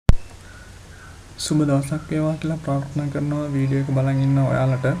සුබ දවසක් වේවා කියලා ප්‍රාර්ථනා කරනවා වීඩියෝ එක බලන් ඉන්න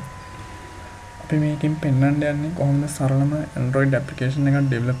ඔයාලට. අපි මේකෙන් පෙන්වන්න යන්නේ කොහොමද සරලම Android application එකක්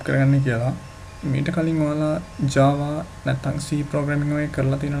develop කරගන්නේ කියලා. මීට කලින් ඔයාලා Java නැත්නම් C programming වගේ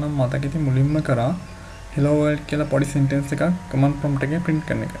කරලා තියෙනවා නම් මතක ඉතින් මුලින්ම කරා hello world කියලා පොඩි sentence එකක් command prompt එකේ print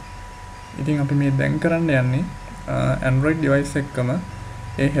කරන එක. ඉතින් අපි මේ දැන් කරන්න යන්නේ Android device එකකම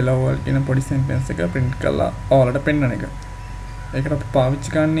ඒ hello world කියන පොඩි sentence එක print කරලා ඔයාලට පෙන්වන එක. ඒකට අපි පාවිච්චි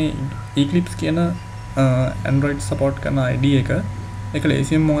කරන්නේ Eclipse කියන Android support කරන IDE එක. ඒක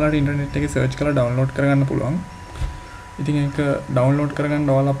ලේසියෙන් ඔයාලට ඉන්ටර්නෙට් එකේ search කරලා download කරගන්න පුළුවන්. ඉතින් ඒක download කරගන්න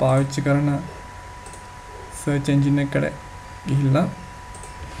ඔයාලා පාවිච්චි කරන search engine එකට ගිහිල්ලා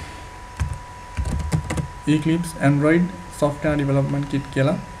Eclipse Android software development kit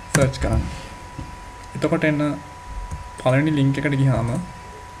කියලා search කරන්න. එතකොට එන්න පළවෙනි link එකට ගියාම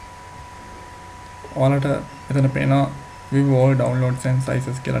ඔයාලට එතන පේනවා view all downloads and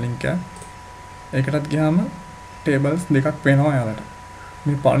sizes කියලා link එක. ඒකටත් ගියාම tables දෙකක් පේනවා ඔයාලට.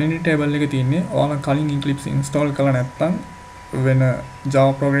 මේ පළවෙනි table එක තියෙන්නේ ඔයාලා කලින් Eclipse install කරලා නැත්නම් වෙන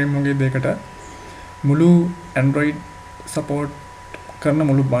Java programming වගේ දෙයකට මුළු Android support කරන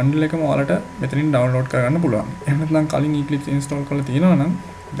මුළු bundle එකම ඔයාලට මෙතනින් download කරගන්න පුළුවන්. එහෙම නැත්නම් කලින් Eclipse install කරලා තියෙනවා නම්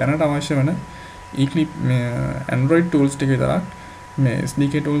දැනට අවශ්‍ය වෙන Eclipse Android tools ටික විතරක් මේ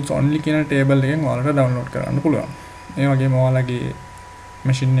SDK tools only කියන table එකෙන් ඔයාලට download කරගන්න පුළුවන්. ඒ වගේම ඔයාලගේ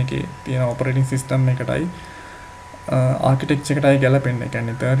machine එකේ තියෙන operating system එකටයි architecture එකටයි ගැලපෙන්න. ඒ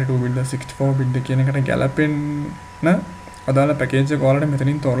කියන්නේ 32 bit 64 bit කියන එකට ගැලපෙන්න අදාළ package එක ඔයාලට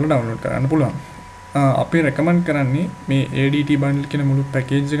මෙතනින් තෝරලා download කරගන්න පුළුවන්. අපි recommend කරන්නේ මේ ADT bundle කියන මුළු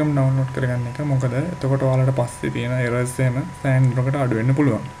package එකම download කරගන්න එක. මොකද එතකොට ඔයාලට පස්සේ තියෙන errors එහෙම සෑහෙනකට අඩු වෙන්න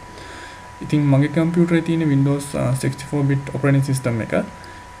පුළුවන්. ඉතින් මගේ computer එකේ තියෙන Windows 64 bit operating system එක.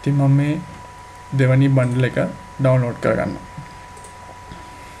 ඉතින් මම මේ දෙවැනි bundle එක download කරගන්න.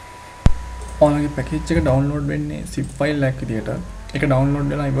 ඔයාලගේ package එක download වෙන්නේ zip file එකක් විදියට. ඒක download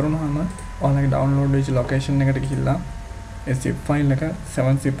වෙලා ඉවර වුණාම ඔයාලගේ download වෙච්ච location එකට ගිහිල්ලා ඒ zip file එක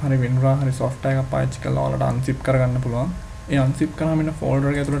 7zip හරි WinRAR හරි software එකක් පාවිච්චි කරලා ඔයාලට unzip කරගන්න පුළුවන්. ඒ unzip කරාම ඉන්න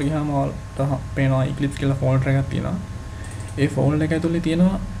folder එක ඇතුළට ගියාම ඔයාලට පේනවා Eclipse කියලා folder එකක් තියෙනවා. ඒ folder එක ඇතුළේ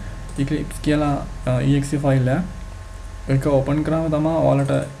තියෙනවා Eclipse කියලා exe file එක. ඒක open කරාම තමයි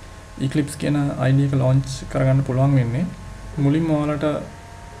ඔයාලට Eclipse කියන IDE එක launch කරගන්න පුළුවන් වෙන්නේ. මුලින්ම ඔයාලට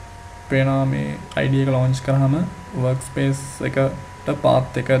පේනවා මේ IDE එක launch කරාම workspace එකට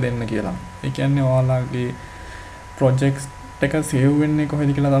path එක දෙන්න කියලා. ඒ කියන්නේ ඔයාලගේ projects එක save වෙන්නේ කොහෙද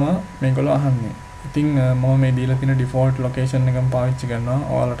කියලා තමයි මේගොල්ලෝ අහන්නේ. ඉතින් මම මේ දීලා තියෙන default location එකම පාවිච්චි කරනවා.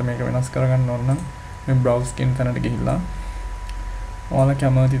 ඔයාලට මේක වෙනස් කරගන්න ඕන නම් මේ browse කියන තැනට ගිහිල්ලා ඔයාලා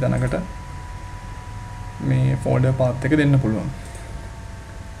කැමති තැනකට මේ folder path එක දෙන්න පුළුවන්.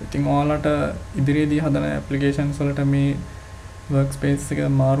 ඉතින් ඔයාලට ඉදිරියේදී හදන applications වලට මේ workspace එක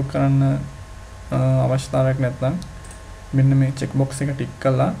මාරු කරන්න අවශ්‍යතාවයක් නැත්නම් මෙන්න මේ check box එක ටික්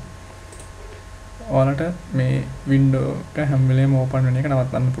කරලා ඔයාලට මේ window එක හැම වෙලේම open වෙන එක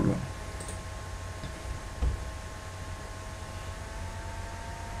නවත්තන්න පුළුවන්.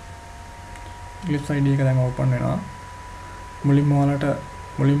 Eclipse IDE එක දැන් open වෙනවා. මුලින්ම ඔයාලට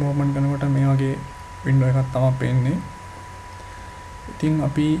මුලින්ම open කරනකොට මේ වගේ window එකක් තමයි පේන්නේ. ඉතින්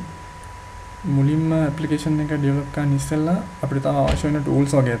අපි මුලින්ම application එක develop කරන්න ඉස්සෙල්ලා අපිට තව අවශ්‍ය වෙන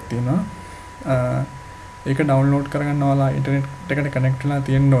tools වගේක් තියෙනවා. ඒක download කරගන්න ඔයාලා internet එකට connect වෙලා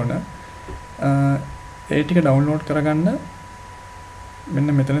තියෙන්න ඕන. ඒ ටික download කරගන්න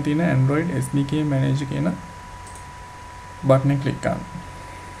මෙන්න මෙතන තියෙන Android SDK Manager කියන button එක click කරන්න.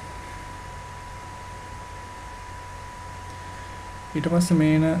 ඊට පස්සේ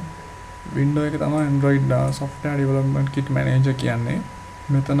මේන window එක තමයි Android software development kit manager කියන්නේ.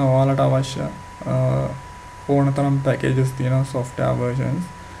 මෙතන ඔයාලට අවශ්‍ය ඕනතරම් packages තියෙනවා software versions.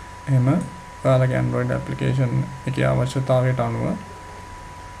 එහෙම ඔයාලගේ Android application එකේ අවශ්‍යතාවයට අනුව.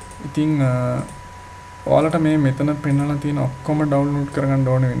 ඉතින් ඔයාලට මේ මෙතන පෙන්නලා තියෙන ඔක්කොම download කරගන්න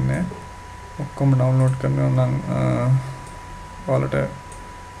ඕන වෙන්නේ. ඔක්කොම download කරනවා නම් ඔයාලට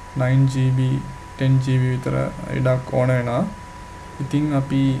 9GB 10GB විතර ඉඩක් ඕන වෙනවා. ඉතින්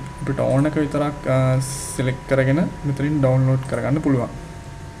අපිට ඕනක විතරක් select කරගෙන මෙතනින් download කරගන්න පුළුවන්.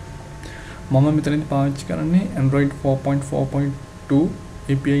 මම මෙතනදී පාවිච්චි කරන්නේ Android 4.4.2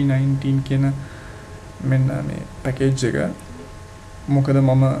 API 19 කියන මෙන්න මේ package එක. මොකද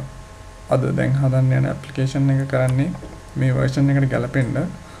මම අද දැන් හදන්න යන application එක කරන්නේ මේ version එකට ගැලපෙන්න.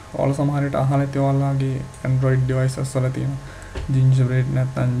 ඔයාලා සමහර විට අහලා ඇති ඔයාලගේ Android devices වල තියෙන gingerbread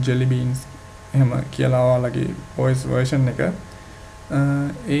නැත්නම් jelly beans එහෙම කියලා ඔයාලගේ OS version එක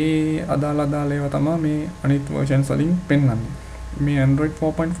ඒ අදාළ ඒවා තමයි මේ අනිත් versions වලින් පෙන්වන්නේ. මේ Android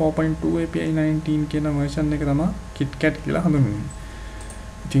 4.4.2 API 19 කියන version එක තමයි KitKat කියලා හඳුන්වන්නේ.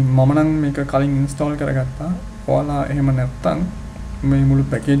 ඉතින් මම නම් මේක කලින් ඉන්ස්ටෝල් කරගත්තා. ඔයාලා එහෙම නැත්නම් මේ මුළු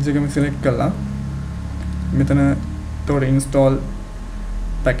පැකේජ් එකම සිලෙක්ට් කරලා මෙතන තෝර ඉන්ස්ටෝල්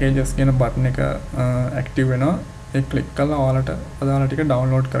පැකේජස් කියන බටන් එක ඇක්ටිව් වෙනවා. ඒක ක්ලික් කරලා ඔයාලට අදාළ ටික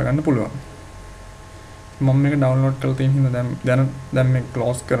ඩවුන්ලෝඩ් කරගන්න පුළුවන්. මම මේක ඩවුන්ලෝඩ් කරලා තියෙන හින්දා දැන් මේක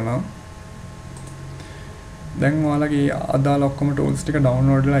ක්ලෝස් කරනවා. දැන් ඔයාලගේ අදාළ ඔක්කොම ටූල්ස් ටික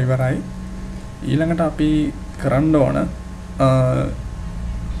ඩවුන්ලෝඩ් වෙලා ඉවරයි. ඊළඟට අපි කරන්න ඕන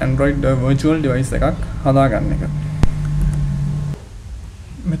Android virtual device එකක් හදාගන්න එක.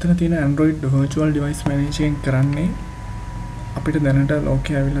 මෙතන තියෙන Android virtual device managing කරන්නේ අපිට දැනට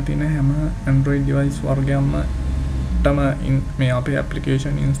ලෝකයේ ඇවිල්ලා තියෙන හැම Android device වර්ගයක්ම මේ අපේ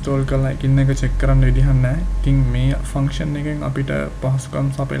application install කරලා එකින් එක check කරන්න විදිහක් නැහැ. ඉතින් මේ function එකෙන් අපිට පහසුකම්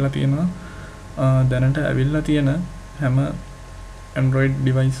සපයලා තියෙනවා දැනට ඇවිල්ලා තියෙන හැම Android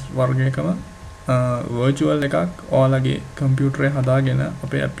device වර්ගයකම virtual එකක් ඔයාලගේ කම්පියුටරේ හදාගෙන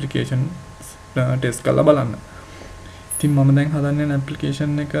අපේ application test කරලා බලන්න. ඉතින් මම දැන් හදන්නේ application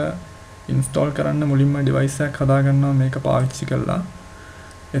එක install කරන්න මුලින්ම device එකක් හදාගන්නවා මේක පාවිච්චි කරලා.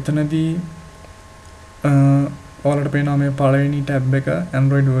 එතනදී ඔයාලට පේනවා මේ පළවෙනි tab එක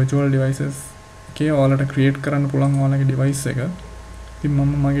Android virtual devices එකේ ඔයාලට create කරන්න පුළුවන් ඔයාලගේ device එක. ඉතින්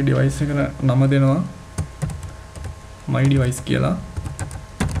මම මගේ device එකට නම දෙනවා my device කියලා.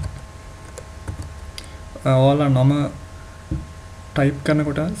 ඔයාලා නම type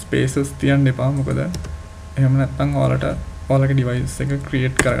කරනකොට spaces තියන්න එපා. මොකද එහෙම නැත්නම් ඔයාලගේ device එක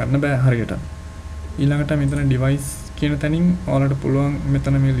create කරගන්න බෑ හරියට. ඊළඟට මෙතන device කියන තැනින් ඔයාලට පුළුවන්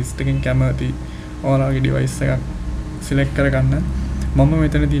මෙතන මේ list එකෙන් කැමති ඔයාලගේ device එකක් select කරගන්න. මම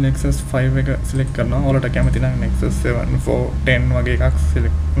මෙතනදී Nexus 5 එක select කරනවා. ඔයාලට කැමති නම් Nexus 7, 4, 10 වගේ එකක්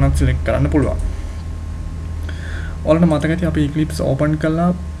select කරන්න පුළුවන්. ඔයාලට මතක ඇති අපි Eclipse open කළා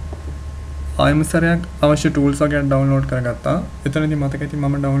ආයම සැරයක් අවශ්‍ය tools වගේ download කරගත්තා. එතනදී මතක ඇති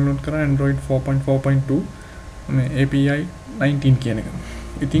මම download කරා Android 4.4.2 මේ API 19 කියන එක.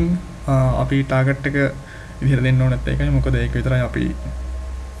 ඉතින් අපි target එක විදිහට දෙන්න ඕනෙත් ඒකයි. මොකද ඒක විතරයි අපි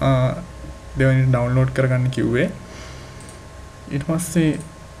දෙවෙනි download කරගන්න කිව්වේ. ඊට පස්සේ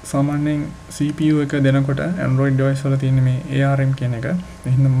සාමාන්‍යයෙන් CPU එක දෙනකොට Android device වල තියෙන මේ ARM කියන එක.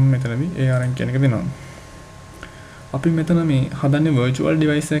 එහෙනම් මම මෙතනදී ARM කියන එක දෙනවා. අපි මෙතන මේ හදන්නේ virtual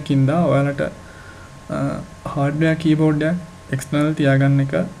device එකකින් දා ඔයාලට hardware keyboard එක external තියාගන්න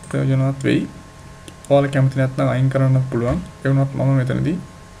එක ප්‍රයෝජනවත් වෙයි. ඔයාලා කැමති නැත්නම් අයින් කරන්නත් පුළුවන්. ඒ වුණත් මම මෙතනදී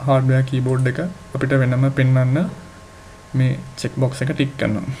hardware keyboard එක අපිට වෙනම පෙන්වන්න මේ check box එක tick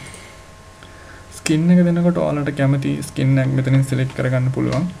කරනවා. skin එක දෙනකොට ඔයාලට කැමති skin එක මෙතනින් select කරගන්න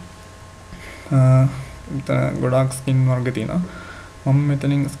පුළුවන්. මෙතන ගොඩාක් skin වර්ග තියෙනවා. මම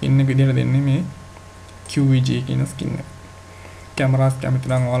මෙතනින් skin එක විදිහට දෙන්නේ මේ QVG කියන skin එක. cameras කැමති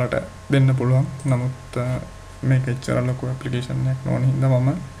නම් ඔයාලට දෙන්න පුළුවන්. නමුත් මේක එච්චර ලොකු application එකක් නොවන හින්දා මම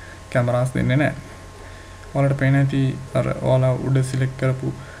cameras දෙන්නේ නැහැ. ඔයාලට පේන ඇති අර ඔයාලා උඩ select කරපු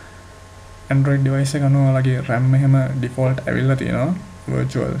Android device එක අනුව ඔයාලගේ RAM එහෙම default ඇවිල්ලා තියෙනවා.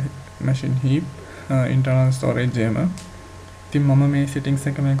 virtual machine heap, internal storage එහෙම. ඉතින් මම මේ settings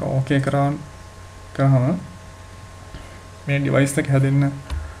එක මේක okay කරාම මේ device එක හැදෙන්න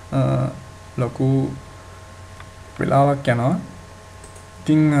ලොකු වෙලාවක් යනවා.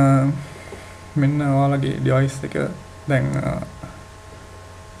 ඉතින් මෙන්න ඔයාලගේ device එක දැන්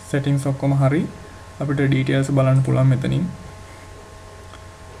settings ඔක්කොම හරි. අපිට details බලන්න පුළුවන් මෙතනින්.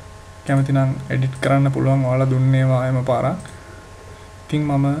 කැමති නම් edit කරන්න පුළුවන් ඔයාලා දුන්නේ වායම පාරක්. ඉතින්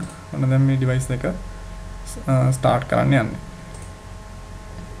මම ඔන්න දැන් මේ device එක start කරන්න යන්නේ.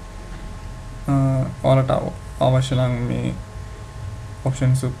 ඔයාලට අවශ්‍ය නම් මේ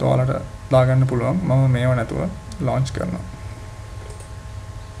options උත් ඔයාලට දාගන්න පුළුවන්. මම මේව නැතුව launch කරනවා.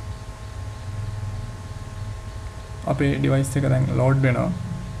 අපේ device එක දැන් load වෙනවා.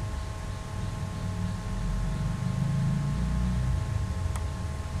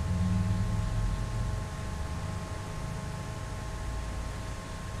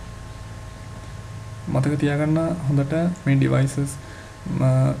 මතක තියාගන්න හොඳට මේ devices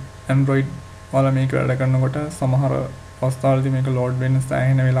Android ඔයාලා මේක වැඩ කරනකොට සමහර අවස්ථාවලදී මේක load වෙන්න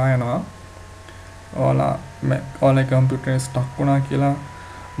සෑහෙන වෙලා යනවා. ඔයාලා කම්පියුටරේ stuck වුණා කියලා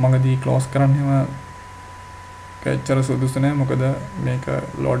මගදී close කරන්න හැම කැච්චර සුදුසු නැහැ. මොකද මේක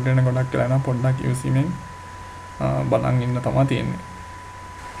load වෙන ගොඩක් වෙලා යනවා. පොඩ්ඩක් UC-මෙන් බලන් ඉන්න තමයි තියෙන්නේ.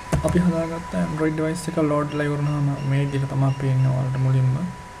 අපි හදාගත්ත Android device එක load වෙලා ඉවරනහම මේ විදිහට තමයි පේන්නේ ඔයාලට මුලින්ම.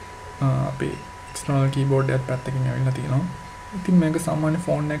 අපේ external keyboard එකත් පැත්තකින් ඇවිල්ලා තියෙනවා. ඉතින් මේක සාමාන්‍ය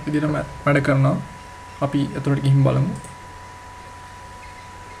phone එකක් විදිහට වැඩ කරනවා. අපි අතට ගිහින් බලමු.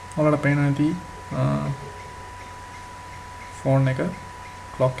 ඔයාලට පේනවා ඇති phone එක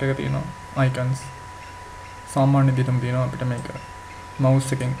clock එක තියෙනවා. icons සාමාන්‍ය විදිහටම තියෙනවා. අපිට මේක mouse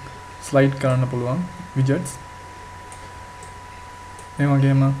එකෙන් slide කරන්න පුළුවන් widgets. ඒ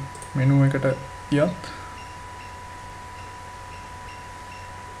වගේම menu එකට ගියත්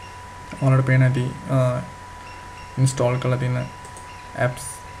ඔයාලට පේන ඇති install කරලා තියෙන apps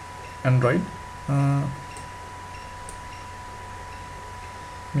Android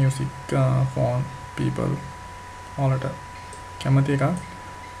music phone people ඔයාලට කැමති එක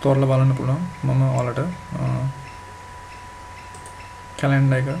තෝරලා බලන්න පුළුවන්. මම ඔයාලට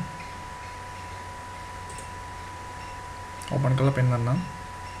calendar එක open කරලා පෙන්නන්නම්.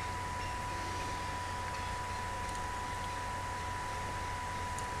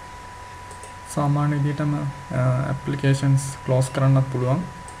 සාමාන්‍ය විදිහටම applications close කරන්නත් පුළුවන්.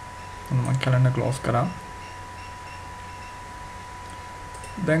 මම calendar close කරා.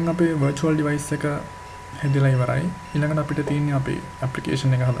 දැන් අපේ virtual device එක හැදිලා ඉවරයි. ඊළඟට අපිට තියෙන්නේ අපේ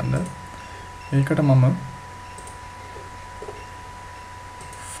application එක හදන්න. ඒකට මම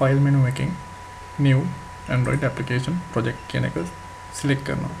file menu එකෙන් new Android application project කියන එක select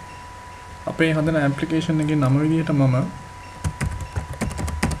කරනවා. අපේ හදන application එකේ නම විදිහට මම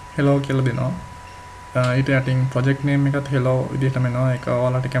hello කියලා දෙනවා. ඊට යටින් project name එකත් hello විදිහටම එනවා. ඒක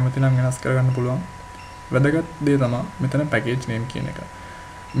ඔයාලට කැමති නම් වෙනස් කරගන්න පුළුවන්. වැදගත් දේ තමයි මෙතන package name කියන එක.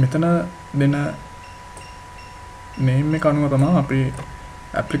 මෙතන දෙන name එක අනුව තමයි අපේ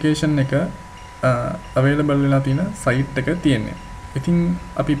application එක available වෙලා තියෙන site එක තියෙන්නේ. ඉතින්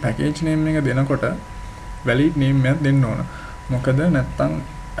අපි package name එක දෙනකොට valid name එකක් දෙන්න ඕන. මොකද නැත්තම්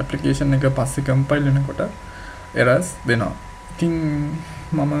application එක පස්සේ compile වෙනකොට errors දෙනවා. ඉතින්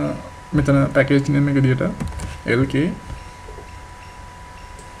මම මෙතන package name එක විදිහට LK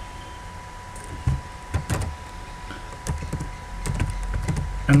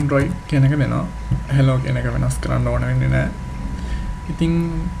Android කියන එක දෙනවා. hello කියන එක වෙනස් කරන්න ඕන වෙන්නේ නැහැ. ඉතින්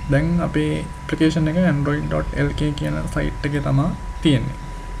දැන් අපේ application එක android.lk කියන site එකේ තමයි තියෙන්නේ.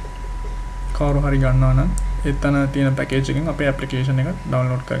 කවුරු හරි ගන්නවා නම් එතන තියෙන package එකෙන් අපේ application එක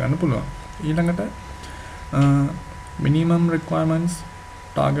download කරගන්න පුළුවන්. ඊළඟට minimum requirements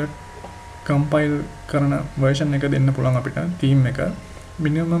target compile කරන version එක දෙන්න පුළුවන් අපිට theme එක.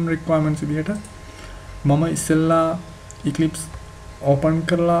 minimum requirements විදිහට මම ඉස්සෙල්ලා Eclipse open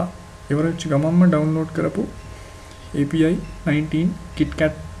කරලා ඉවරච්ච ගමන්ම download කරපු API 19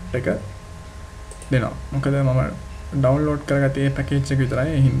 KitKat එක දෙනවා. මොකද මම download කරගත්තේ ඒ package එක විතරයි.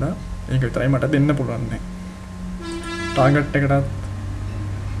 ඒ හින්දා ඒක විතරයි මට දෙන්න පුළුවන් දැන්. target එකටත්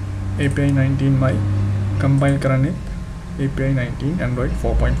API 19 මයි compile කරන්නේ API 19 Android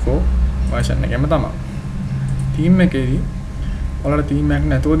 4.4 version එකෙම තමයි. theme එකේදී ඔයාලට theme එකක්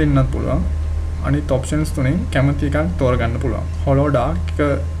නැතුව දෙන්නත් පුළුවන්. අනිත් options තුනෙන් කැමති එකක් තෝරගන්න පුළුවන්. hollow dark එක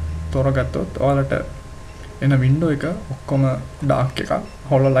තෝරගත්තොත් ඔයාලට එන window එක ඔක්කොම dark එකක්.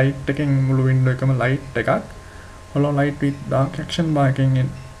 hollow light එකෙන් මුළු window එකම light එකක්. hollow light with dark action bar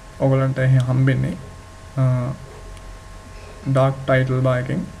එකෙන් ඔයගලන්ට හම්බෙන්නේ dark title bar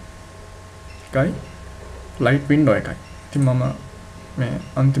එකෙන් එකයි light window එකයි. ඉතින් මම මේ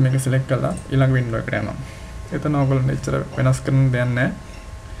අන්තිම එක select කරලා ඊළඟ window එකට යනවා. එතන ඔයගලන්ට එච්චර වෙනස් කරන්න දෙයක් නැහැ.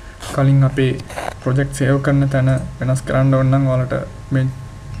 කලින් අපේ project save කරන තැන වෙනස් කරන්න ඕන නම් ඔයාලට මේ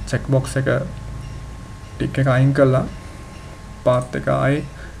check box එක tick එක අයින් කරලා path එක ආයේ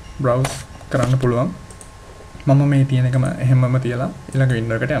browse කරන්න පුළුවන්. මම මේ තියෙන එකම එහෙමම තියලා ඊළඟ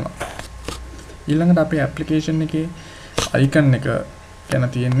window එකට යනවා. ඊළඟට අපේ application එකේ icon එක ගැන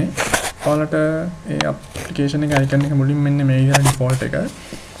තියෙන්නේ. ඔයාලට ඒ application එකේ icon එක මුලින්ම එන්නේ මේ විදිහට default එක.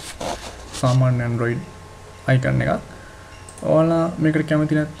 සාමාන්‍ය Android icon එකක්. ඔයාලා මේකට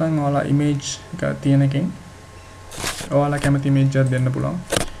කැමති නැත්නම් ඔයාලා image එක තියෙන එකෙන් ඔයාලා කැමති image එකක් දෙන්න පුළුවන්.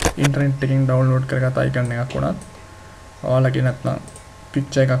 ඉන්ටර්නෙට් එකෙන් download කරගත්ත icon එකක් වුණත් ඔයාලගේ නැත්නම්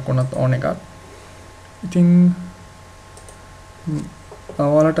picture එකක් වුණත් ඕන එකක්. ඉතින්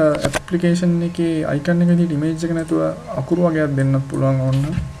ඔයාලට application එකේ icon එක විදිහට image එක නැතුව අකුරු වගේක් දෙන්නත් පුළුවන් ඕන.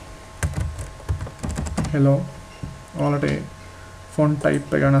 hello ඔයාලට font type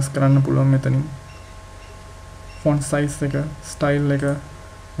එක වෙනස් කරන්න පුළුවන් මෙතනින්. font size එක, style එක,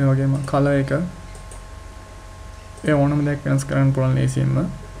 ඒ වගේම color එක ඒ ඕනම දෙයක් වෙනස් කරන්න පුළුවන් ලේසියෙන්ම.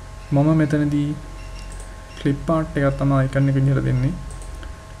 මම මෙතනදී clip art එකක් තමයි icon එක විදිහට දෙන්නේ.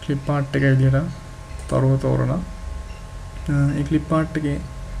 clip art එක විදිහට තෝරන. ඒ clip art එකේ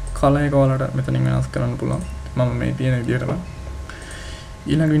color එක ඔයාලට මෙතනින් වෙනස් කරන්න පුළුවන්. මම මේ තියෙන විදිහටම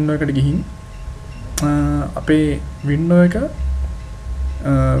ඊළඟ window එකට ගිහින් අපේ window එක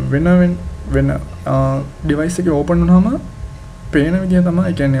වෙන device එකේ open වුණාම පේන විදිය තමයි.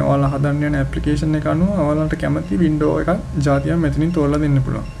 ඒ කියන්නේ ඔයාලා හදන්න යන application එක අනුව ඔයාලට කැමති window එකක් જાතියක් මෙතනින් තෝරලා දෙන්න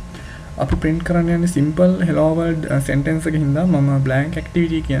පුළුවන්. අපි print කරන්න යන්නේ simple hello world sentence එකකින් හින්දා මම blank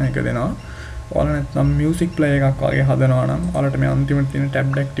activity කියන එක දෙනවා. ඔයාලා නැත්නම් මියුසික් ප්ලේයර් එකක් වගේ හදනවා නම් ඔයාලට මේ අන්තිමට තියෙන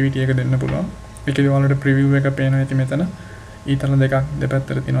ටැබ්ඩ් ඇක්ටිවිටි එක දෙන්න පුළුවන්. ඒකේදී ඔයාලට ප්‍රිවිව් එක පේනවා ඇති මෙතන. ඊතල දෙකක්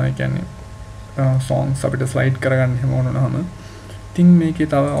දෙපැත්තට තියෙනවා. ඒ කියන්නේ songs අපිට ස්ලයිඩ් කරගන්න හැම වුණාම. ඉතින් මේකේ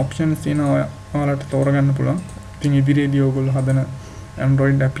තව ඔප්ෂන්ස් තියෙනවා ඔයාලට තෝරගන්න පුළුවන්. ඉතින් ඉදිරියේදී ඔයගොල්ලෝ හදන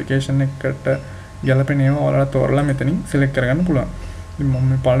Android application එකකට ගැලපෙන ඒවා ඔයාලට තෝරලා මෙතනින් select කරගන්න පුළුවන්. ඉතින් මම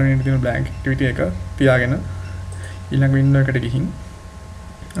මේ පළවෙනියට තියෙන blank activity එක තියාගෙන ඊළඟ window එකට ගිහින්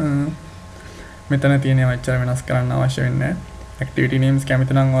මෙතන තියෙන ඒවා එච්චර වෙනස් කරන්න අවශ්‍ය වෙන්නේ නැහැ. activity names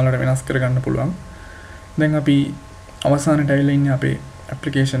කැමති නම් ඔයාලට වෙනස් කරගන්න පුළුවන්. දැන් අපි අවසානට ඇවිල්ලා ඉන්නේ අපේ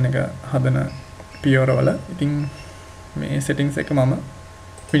application එක හදන පියවරවල. ඉතින් මේ settings එක මම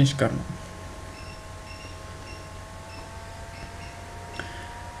finish කරනවා.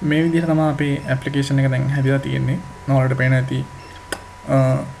 මේ විදිහට තමයි අපේ application එක දැන් හැදිලා තියෙන්නේ. ඔයාලට පේන ඇති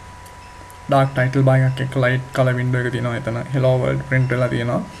dark title bar එකක් එක්ක light color window එක තියෙනවා. එතන hello world print වෙලා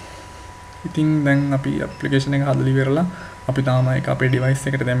තියෙනවා. ඉතින් දැන් අපි application එක හදලා ඉවරලා අපි තාම ඒක අපේ device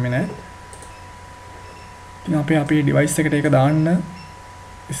එකට දැම්මේ නැහැ. ඉතින් අපේ device එකට ඒක දාන්න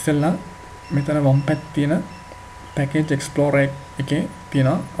ඉස්සෙල්ලා මෙතන වම් පැත්තේ තියෙන package explorer එකේ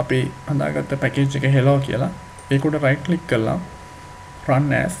තියෙනවා අපේ හදාගත්ත package එක hello කියලා. ඒක උඩ right click කරලා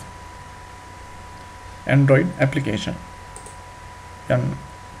run as Android application යන්න.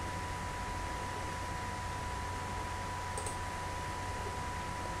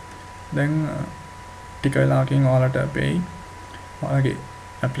 දැන් ටික වෙලාවකින් ඔයාලට අපේ ඔයාලගේ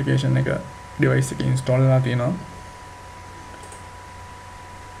application එක device එකේ install වෙලා තියෙනවා.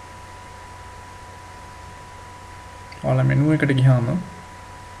 ඔයාලා menu එකට ගියාම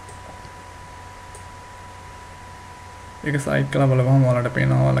ඒක සයිඩ් කරලා බලවහම ඔයාලට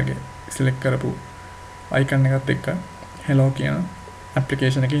පේනවා ඔයාලගේ select කරපු icon එකත් එක්ක hello කියන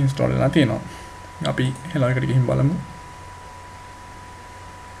application එක install වෙලා තියෙනවා. අපි hello එකට ගිහින් බලමු.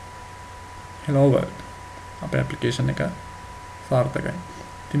 hello world අපේ application එක සාර්ථකයි.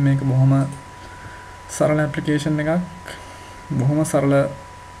 ඉතින් මේක බොහොම සරල application එකක්. බොහොම සරල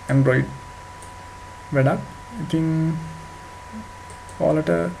Android වැඩක්. ඉතින් ඔයාලට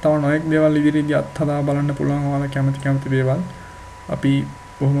තව නොයෙක් දේවල් ඉදිරියේදී අත්හදා බලන්න පුළුවන්. ඔයාලා කැමති දේවල් අපි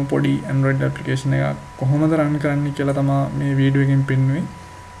බොහොම පොඩි Android application එකක් කොහොමද run කරන්නේ කියලා තමයි මේ වීඩියෝ එකෙන් පෙන්වුවේ.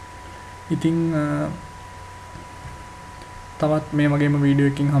 ඉතින් තවත් මේ වගේම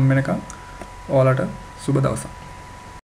වීඩියෝ එකකින් හම්බ වෙනකම් ඔයාලට සුබ දවසක්.